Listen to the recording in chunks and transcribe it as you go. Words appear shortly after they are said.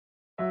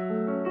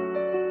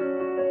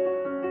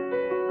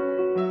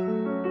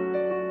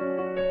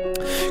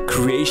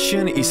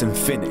Creation isn't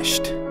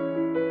finished.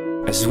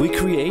 As we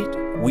create,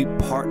 we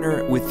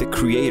partner with the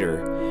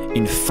Creator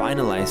in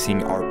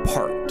finalizing our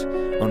part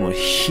on what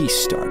He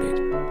started.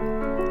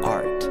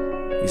 Art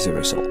is a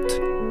result.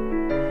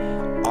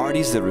 Art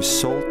is the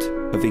result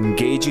of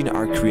engaging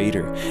our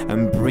Creator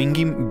and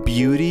bringing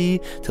beauty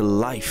to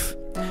life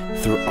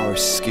through our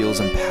skills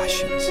and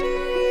passions.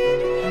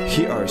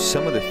 Here are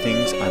some of the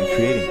things I'm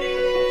creating.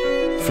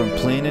 From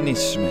playing an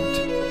instrument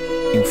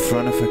in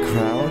front of a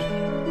crowd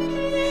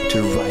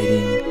to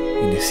writing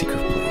in a secret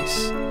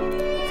place.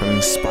 From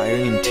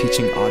inspiring and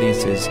teaching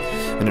audiences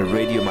on a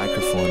radio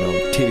microphone or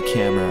TV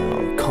camera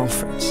or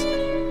conference,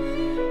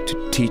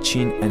 to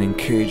teaching and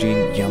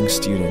encouraging young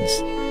students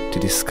to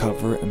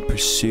discover and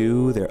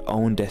pursue their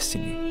own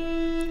destiny,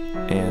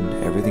 and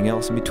everything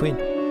else in between.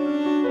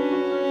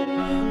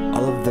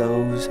 All of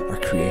those are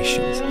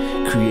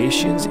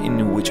creations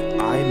in which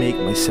I make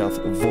myself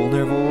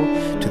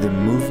vulnerable to the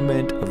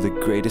movement of the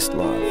greatest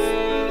love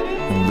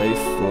and let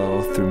it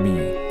flow through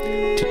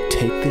me to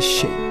take the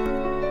shape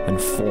and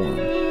form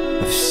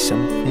of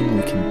something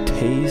we can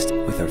taste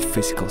with our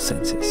physical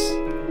senses.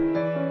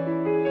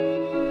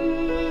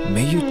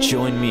 May you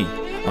join me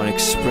on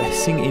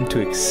expressing into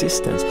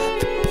existence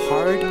the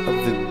part of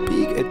the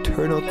big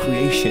eternal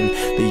creation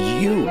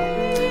that you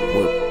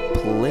were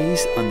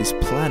placed on this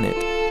planet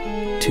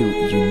to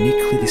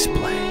uniquely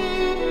display.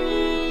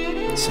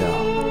 So,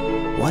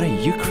 what are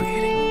you creating?